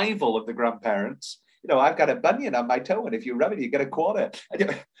 The arrival of the grandparents. You know, I've got a bunion on my toe, and if you rub it, you get a quarter.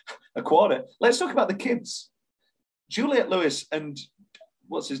 A quarter. Let's talk about the kids. Juliette Lewis and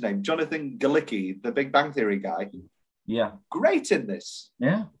what's his name? Jonathan Galicki, the Big Bang Theory guy. Yeah. Great in this.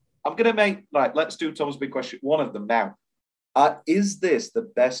 Yeah. I'm going to let's do Tom's big question. One of them now. Is this the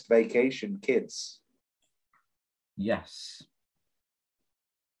best vacation kids? Yes.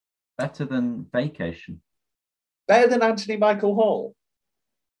 Better than Vacation. Better than Anthony Michael Hall?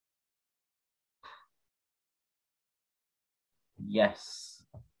 Yes.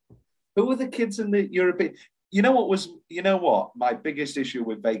 Who were the kids in the European? You know what? My biggest issue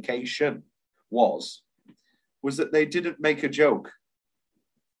with Vacation was that they didn't make a joke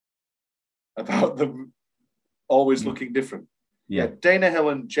about them always looking different. Yeah. Dana Hill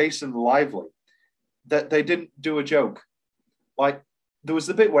and Jason Lively, that they didn't do a joke. Like, there was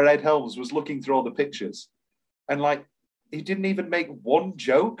the bit where Ed Helms was looking through all the pictures, and like he didn't even make one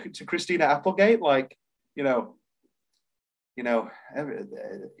joke to Christina Applegate. Like, I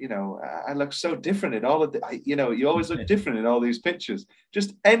look so different in all of the, you always look different in all these pictures.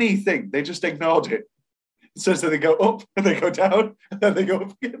 Just anything, they just ignored it. So they go up and they go down and then they go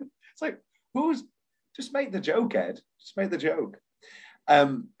up again. It's like, just make the joke, Ed. Just make the joke.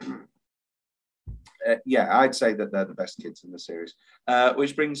 I'd say that they're the best kids in the series.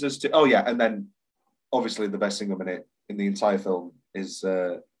 Which brings us to, and then obviously the best single minute in the entire film is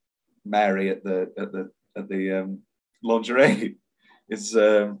Mary at the lingerie. It's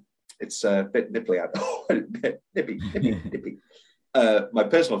a bit nipply. Nippy. My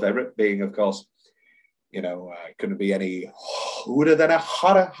personal favorite being, of course, couldn't be any hotter than I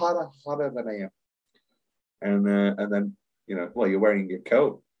am. And then you're wearing your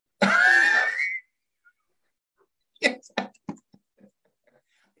coat. Yes, I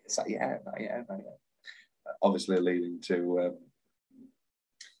am. Obviously, leading to.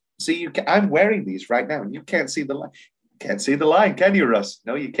 I'm wearing these right now, and you can't see the line. Can't see the line, can you, Russ?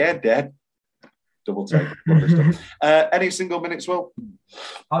 No, you can't, Dad. Double take. Any single minutes, Will?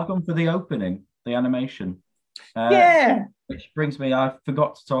 I've gone for the opening, the animation. Which brings me, I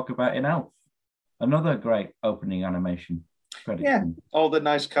forgot to talk about in Elf. Another great opening animation. All the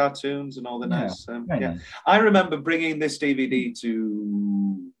nice cartoons and all the nice. Nice. I remember bringing this DVD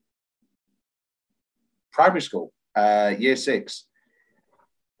to primary school, year 6.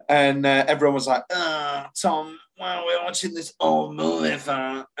 And everyone was like, Tom, wow, we're watching this old movie.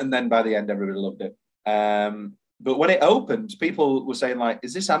 And then by the end, everybody loved it. But when it opened, people were saying, like,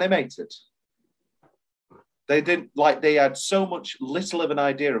 is this animated? They didn't, like, they had so little of an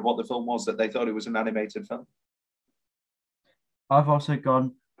idea of what the film was that they thought it was an animated film. I've also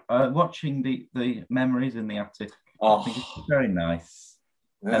gone watching the Memories in the Attic. I think it's very nice.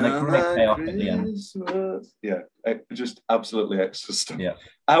 And a great payoff at the end. Yeah, just absolutely extra stuff. Yeah.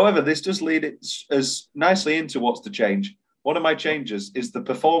 However, this does lead it as nicely into what's the change. One of my changes is the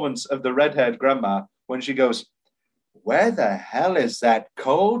performance of the red-haired grandma when she goes, "Where the hell is that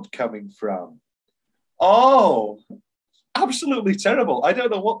cold coming from?" Oh, absolutely terrible. I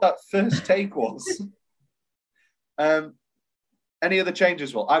don't know what that first take was. Any other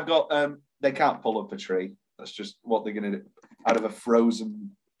changes? Well, I've got, they can't pull up a tree. That's just what they're going to do out of a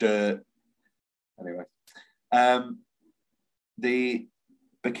frozen dirt. Anyway, the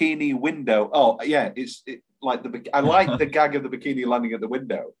bikini window. Oh, yeah, I like the gag of the bikini landing at the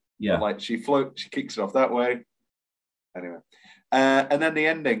window. Yeah, like she kicks it off that way. Anyway, and then the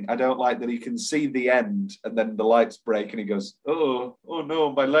ending. I don't like that he can see the end, and then the lights break, and he goes, "Oh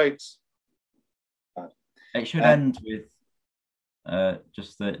no, my lights." It should end with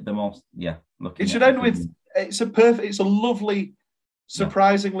just the most looking. It should end with it's a lovely,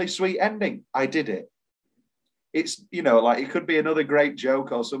 surprisingly sweet ending. I did it. It's like it could be another great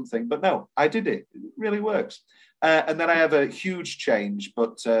joke or something, but no, I did it. It really works. And then I have a huge change,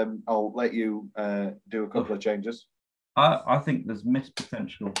 but I'll let you do a couple of changes. I think there's missed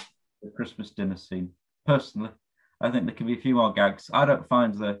potential for the Christmas dinner scene. Personally, I think there can be a few more gags. I don't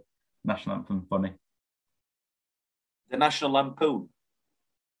find the national anthem funny. The National Lampoon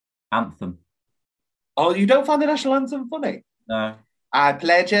anthem. Oh, you don't find the national anthem funny? No. I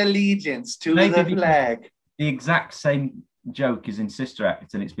pledge allegiance to the flag. The exact same joke is in Sister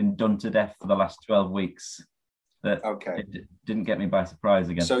Act, and it's been done to death for the last 12 weeks. Okay. It didn't get me by surprise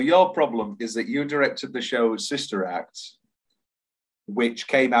again. So your problem is that you directed the show Sister Act, which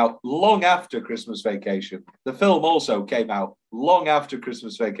came out long after Christmas Vacation. The film also came out long after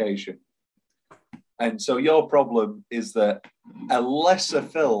Christmas Vacation. And so your problem is that a lesser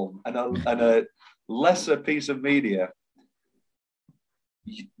film and a lesser piece of media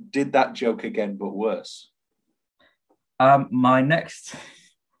did that joke again, but worse. My next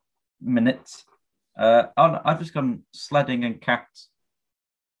minute, I've just gone sledding and cats.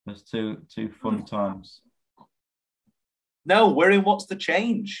 There's two fun times. No, we're in What's the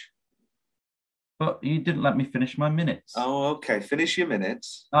Change? But you didn't let me finish my minutes. Oh, okay. Finish your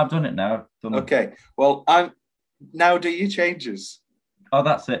minutes. I've done it now. Okay. Well, now do your changes. Oh,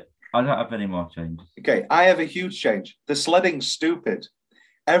 that's it. I don't have any more changes. Okay. I have a huge change. The sledding's stupid.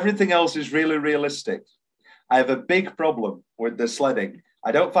 Everything else is really realistic. I have a big problem with the sledding.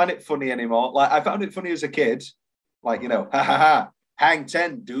 I don't find it funny anymore. Like, I found it funny as a kid, Like, ha ha ha, hang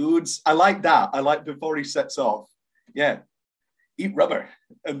 10 dudes. I like that. I like before he sets off. Yeah, eat rubber.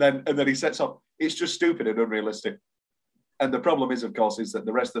 And then he sets off. It's just stupid and unrealistic. And the problem is, of course, is that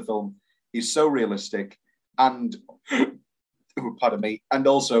the rest of the film is so realistic and, pardon me, and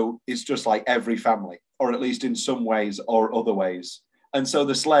also it's just like every family, or at least in some ways or other ways. And so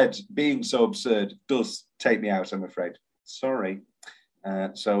the sled being so absurd does take me out, I'm afraid. Sorry.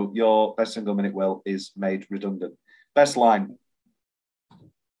 So your best single minute, Will, is made redundant. Best line.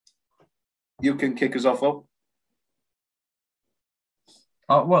 You can kick us off, Will.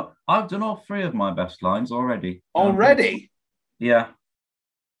 Well, I've done all 3 of my best lines already. Already? Yeah.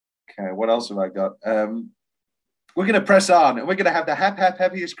 Okay, what else have I got? We're going to press on, and we're going to have the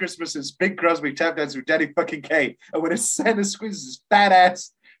happiest Christmases. Bing Crosby tap dance with Danny fucking K. And when Santa squeezes his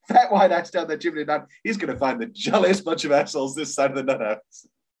fat white ass down the chimney, he's going to find the jolliest bunch of assholes this side of the nut house.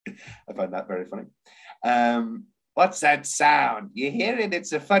 I find that very funny. What's that sound? You hear it?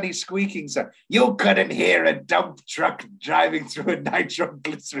 It's a funny squeaking sound. You couldn't hear a dump truck driving through a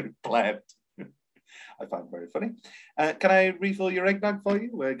nitroglycerin plant. I find very funny. Can I refill your eggnog for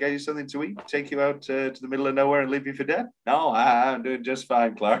you? Get you something to eat? Take you out to the middle of nowhere and leave you for dead? No, I'm doing just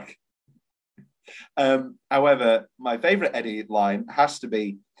fine, Clark. However, my favourite Eddie line has to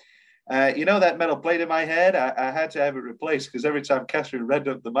be, that metal plate in my head? I had to have it replaced because every time Catherine revved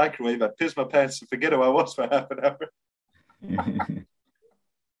up the microwave, I pissed my pants to forget who I was for half an hour.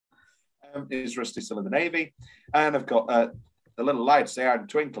 Is Rusty still in the Navy? And I've got the little lights, they aren't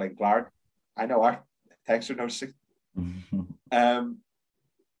twinkling, Clark. I know, thanks for noticing. Have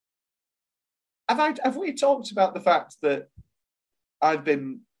we talked about the fact that I've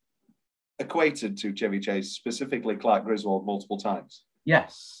been equated to Chevy Chase, specifically Clark Griswold, multiple times?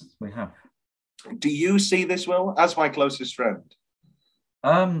 Yes, we have. Do you see this, Will, as my closest friend?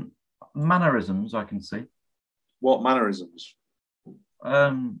 Mannerisms, I can see. What mannerisms?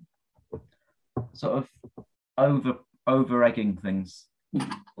 Sort of over-egging things.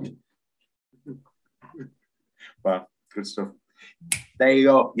 Well, good stuff. There you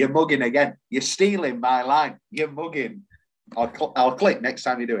go. You're mugging again. You're stealing my line. You're mugging. I'll click next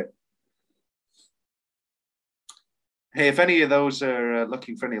time you do it. Hey, if any of those are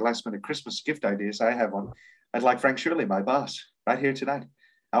looking for any last-minute Christmas gift ideas, I have one. I'd like Frank Shirley, my boss, right here tonight.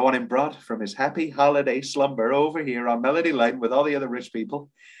 I want him brought from his happy holiday slumber over here on Melody Lane with all the other rich people,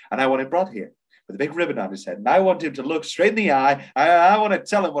 and I want him brought here with a big ribbon on his head, and I want him to look straight in the eye. I want to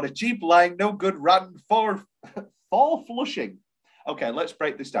tell him what a cheap, lying, no good, rotten, fall flushing. Okay, let's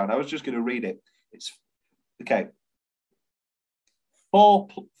break this down. I was just going to read it. It's okay. Four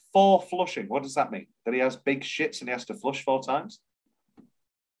flushing. What does that mean? That he has big shits and he has to flush 4 times?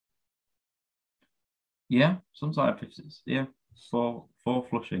 Yeah, sometimes it's four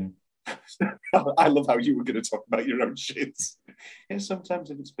flushing. I love how you were going to talk about your own shits. Yeah,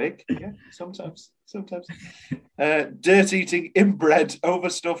 sometimes if it's big. Yeah, sometimes. Dirt-eating, inbred,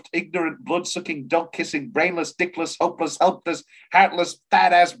 overstuffed, ignorant, blood-sucking, dog-kissing, brainless, dickless, hopeless, helpless, heartless,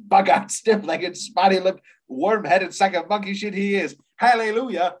 fat-ass, bug-eyed, stiff-legged, spotty-lipped, worm-headed sack of monkey shit he is.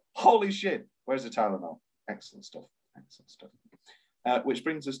 Hallelujah. Holy shit. Where's the Tylenol? Excellent stuff. Which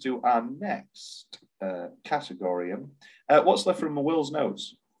brings us to our next category. What's left from Will's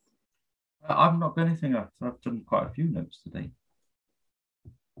notes? I've not got anything else. I've done quite a few notes today.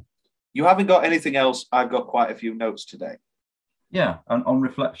 You haven't got anything else? I've got quite a few notes today. Yeah, and on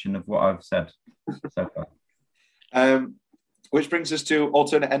reflection of what I've said so far. Which brings us to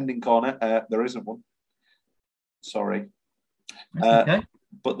alternate ending corner. There isn't one. Sorry. Okay.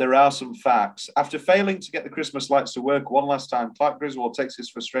 But there are some facts. After failing to get the Christmas lights to work one last time, Clark Griswold takes his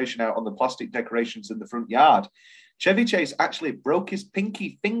frustration out on the plastic decorations in the front yard. Chevy Chase actually broke his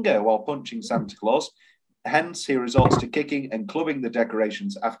pinky finger while punching Santa Claus. Hence, he resorts to kicking and clubbing the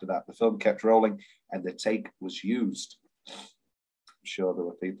decorations after that. The film kept rolling and the take was used. I'm sure there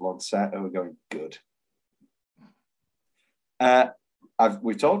were people on set who were going, good.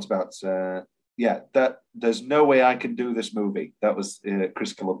 We talked about... that there's no way I can do this movie. That was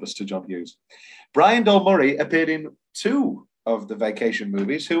Chris Columbus to John Hughes. Brian Doyle Murray appeared in 2 of the Vacation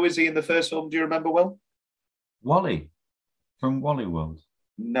movies. Who is he in the first film? Do you remember, Will? Wally from Wally World.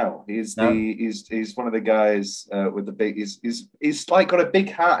 No, he's one of the guys with the big. He's like got a big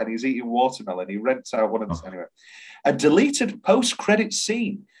hat and he's eating watermelon. He rents out one of the anyway. A deleted post-credit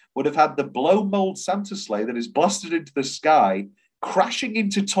scene would have had the blow mold Santa sleigh that is blasted into the sky, crashing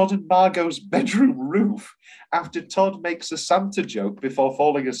into Todd and Margot's bedroom roof after Todd makes a Santa joke before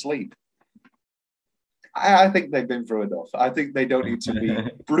falling asleep. I think they've been through enough. I think they don't need to be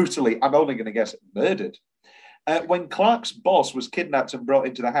brutally, I'm only going to guess, murdered. When Clark's boss was kidnapped and brought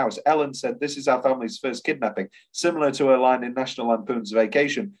into the house, Ellen said, "This is our family's first kidnapping," similar to her line in National Lampoon's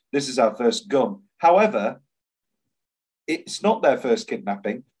Vacation, "This is our first gun." However, it's not their first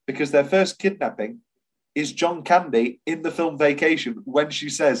kidnapping, because their first kidnapping is John Candy in the film Vacation when she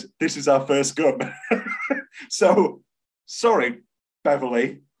says, "This is our first gun." So, sorry,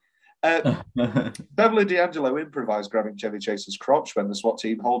 Beverly. Beverly D'Angelo improvised grabbing Chevy Chase's crotch when the SWAT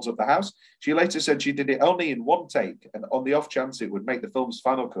team holds up the house. She later said she did it only in one take and on the off chance it would make the film's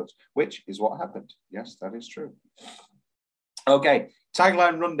final cut, which is what happened. Yes, that is true. Okay,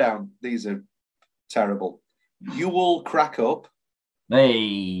 tagline rundown. These are terrible. You will crack up.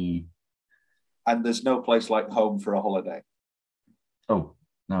 Hey. And there's no place like home for a holiday. Oh,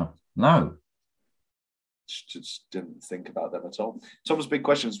 no. Just didn't think about them at all. Tom's big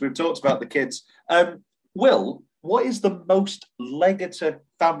questions. We've talked about the kids. Will, what is the most Legator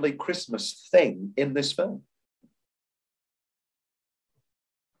family Christmas thing in this film?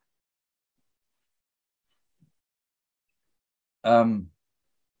 I'm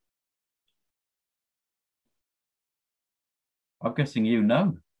guessing you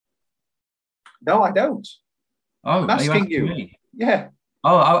know. No, I don't. Oh, I'm asking you. Me? Yeah.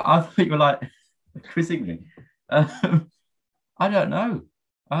 Oh, I thought you were like quizzing me. I don't know.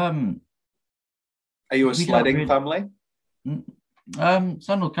 Are you a sledding family?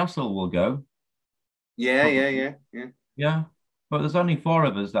 Sandal Castle will go. Yeah. Yeah, but there's only 4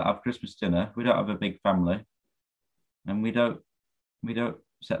 of us that have Christmas dinner. We don't have a big family, and we don't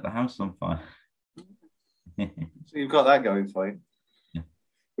set the house on fire. So you've got that going for you, yeah.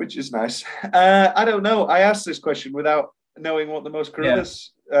 Which is nice. I don't know. I asked this question without knowing what the most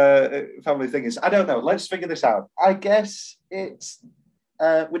Carruthers family thing is. I don't know. Let's figure this out. I guess it's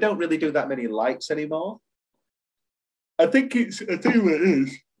we don't really do that many lights anymore. I think it's. I tell you what it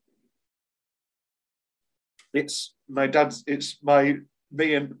is. It's my dad's. It's my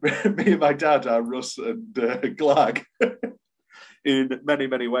me and my dad are Russ and Glag in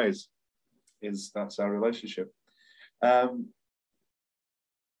many ways. That's our relationship.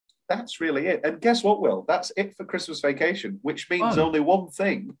 That's really it. And guess what, Will? That's it for Christmas Vacation, which means only one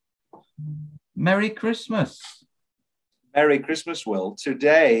thing. Merry Christmas. Merry Christmas, Will.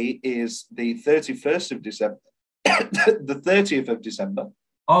 Today is the 31st of December. The 30th of December.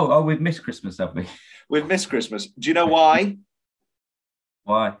 Oh, we've missed Christmas, have we? We've missed Christmas. Do you know why?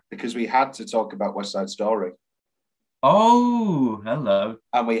 Why? Because we had to talk about West Side Story. Oh, hello.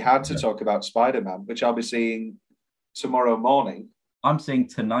 And we had to talk about Spider-Man, which I'll be seeing tomorrow morning. I'm seeing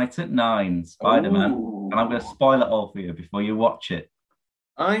tonight at 9, Spider-Man. Ooh. And I'm going to spoil it all for you before you watch it.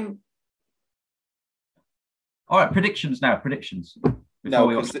 All right, predictions now. Predictions. No,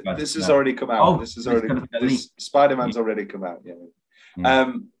 because this has already come out. Oh, this is already Spider-Man's already come out. Yeah.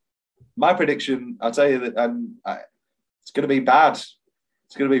 My prediction, I'll tell you that it's going to be bad.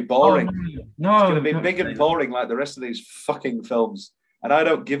 It's going to be boring. No, it's going to be big and boring like the rest of these fucking films. And I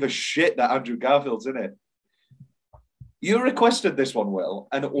don't give a shit that Andrew Garfield's in it. You requested this one, Will.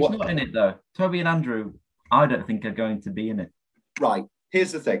 And he's not in it, though. Toby and Andrew, I don't think are going to be in it. Right.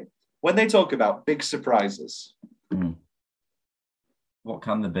 Here's the thing. When they talk about big surprises... What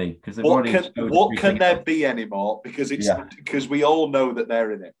can there be? Because what can there be anymore? Because because we all know that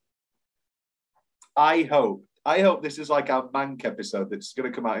they're in it. I hope this is like our Mank episode that's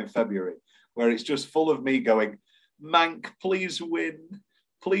going to come out in February, where it's just full of me going, "Mank, please win,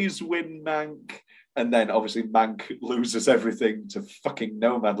 Mank," and then obviously Mank loses everything to fucking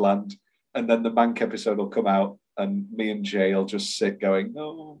Nomadland, and then the Mank episode will come out, and me and Jay will just sit going,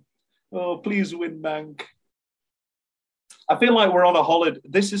 "Oh, please win, Mank." I feel like we're on a holiday.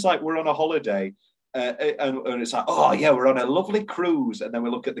 This is like we're on a holiday, and it's like, oh yeah, we're on a lovely cruise, and then we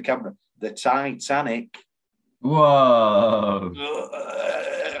look at the camera, the Titanic. Whoa,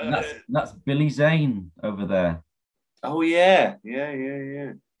 that's Billy Zane over there. Oh yeah,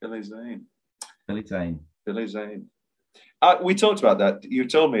 Billy Zane. We talked about that. You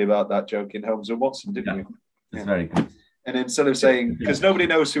told me about that joke in Holmes and Watson, didn't you? It's very good. And instead of saying, because nobody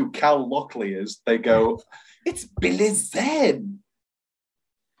knows who Cal Lockley is, they go, "It's Billy Zane."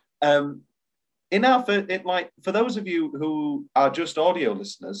 For those of you who are just audio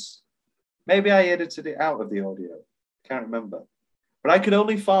listeners, maybe I edited it out of the audio. Can't remember, but I could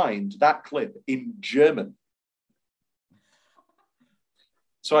only find that clip in German,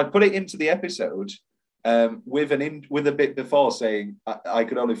 so I put it into the episode with a bit before saying I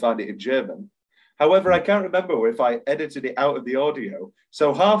could only find it in German. However, I can't remember if I edited it out of the audio.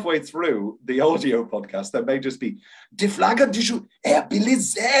 So halfway through the audio podcast, there may just be "Die Flagge, die Herr Billy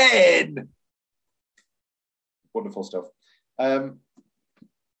Zane." Wonderful stuff.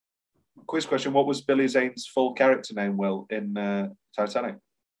 quiz question. What was Billy Zane's full character name, Will, in Titanic?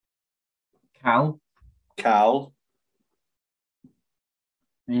 Cal. Cal.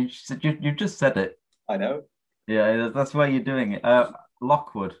 You just said it. I know. Yeah, that's why you're doing it.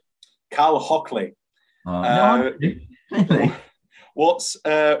 Lockwood. Cal Hockley. No, really? What's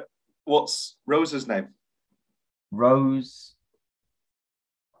Rose's name? Rose.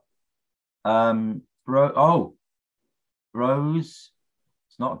 Rose.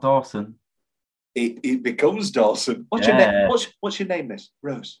 It's not Dawson. It becomes Dawson. What's your name? What's your name, Miss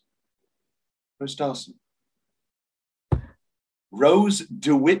Rose? Rose Dawson. Rose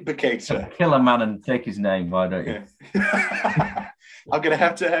DeWitt Bacator. Kill a man and take his name. Why don't you? Yeah. I'm gonna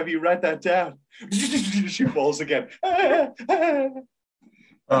have to have you write that down. She falls again.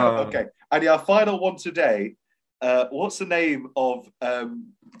 Okay. And our final one today. What's the name of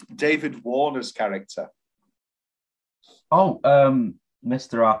David Warner's character?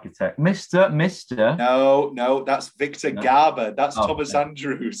 Mr. Architect. Mr. No, that's Victor Garber. That's Thomas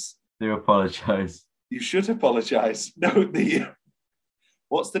Andrews. Do apologise. You should apologise. No,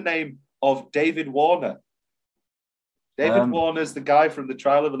 what's the name of David Warner? David Warner's the guy from The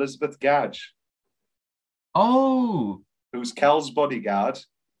Trial of Elizabeth Gadge. Oh. Who's Cal's bodyguard.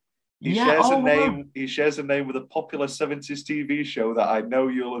 He shares a name with a popular 70s TV show that I know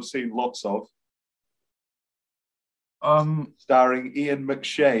you'll have seen lots of. Starring Ian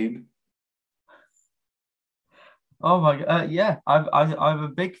McShane. Oh my god! Yeah, I'm a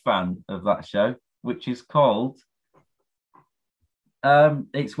big fan of that show, which is called.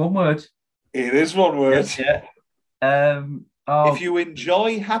 It's one word. It is one word. Yeah. If you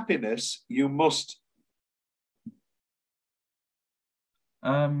enjoy happiness, you must.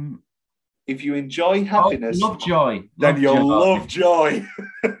 If you enjoy happiness, Lovejoy. Then you'll love joy.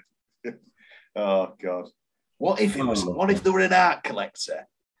 Oh God. What if they were an art collector?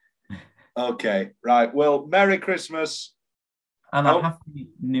 Okay, right. Well, Merry Christmas. And a Happy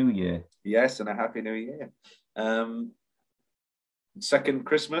New Year. Yes, and a Happy New Year. Second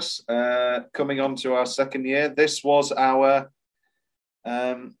Christmas, coming on to our second year. This was our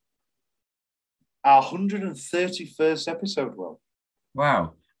 131st episode, Will.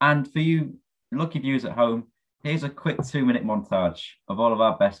 Wow. And for you lucky viewers at home, here's a quick 2-minute montage of all of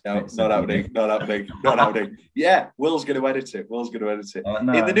our best bits. Not happening. Yeah, Will's going to edit it.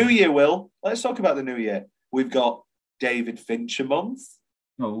 No. In the new year, Will, let's talk about the new year. We've got David Fincher month.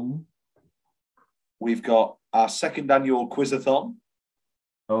 Oh. We've got our second annual Quizathon.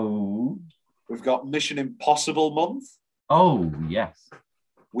 Oh. We've got Mission Impossible month. Oh, yes.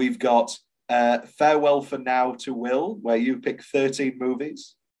 We've got Farewell for Now to Will, where you pick 13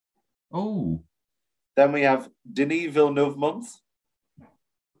 movies. Oh. Then we have Denis Villeneuve month.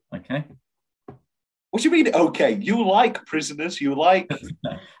 Okay. What do you mean, okay? You like Prisoners, you like...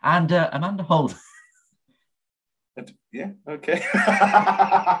 and Amanda Holden. Yeah, okay.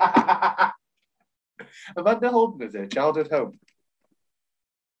 Amanda Holden is a childhood home.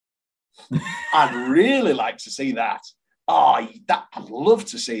 I'd really like to see that. I'd love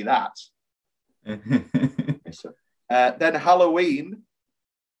to see that. Then Halloween.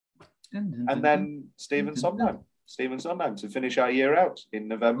 And then Stephen Sondheim to finish our year out in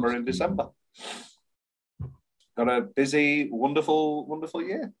November and December. Got a busy, wonderful, wonderful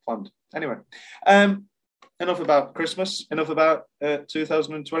year planned. Anyway, enough about Christmas, enough about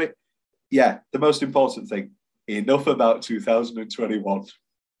 2020. Yeah, the most important thing, enough about 2021. Do you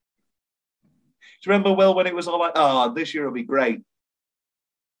remember, Will, when it was all like, this year will be great?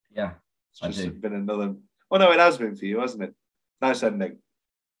 Yeah, it's just been another... Well, no, it has been for you, hasn't it? Nice ending.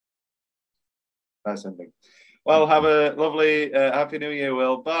 Well, have a lovely Happy New Year,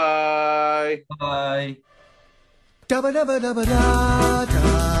 Will. Bye. Bye.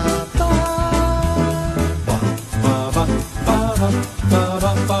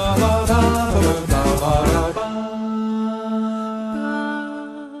 Ba-ba-da-ba-da-da-da-ba.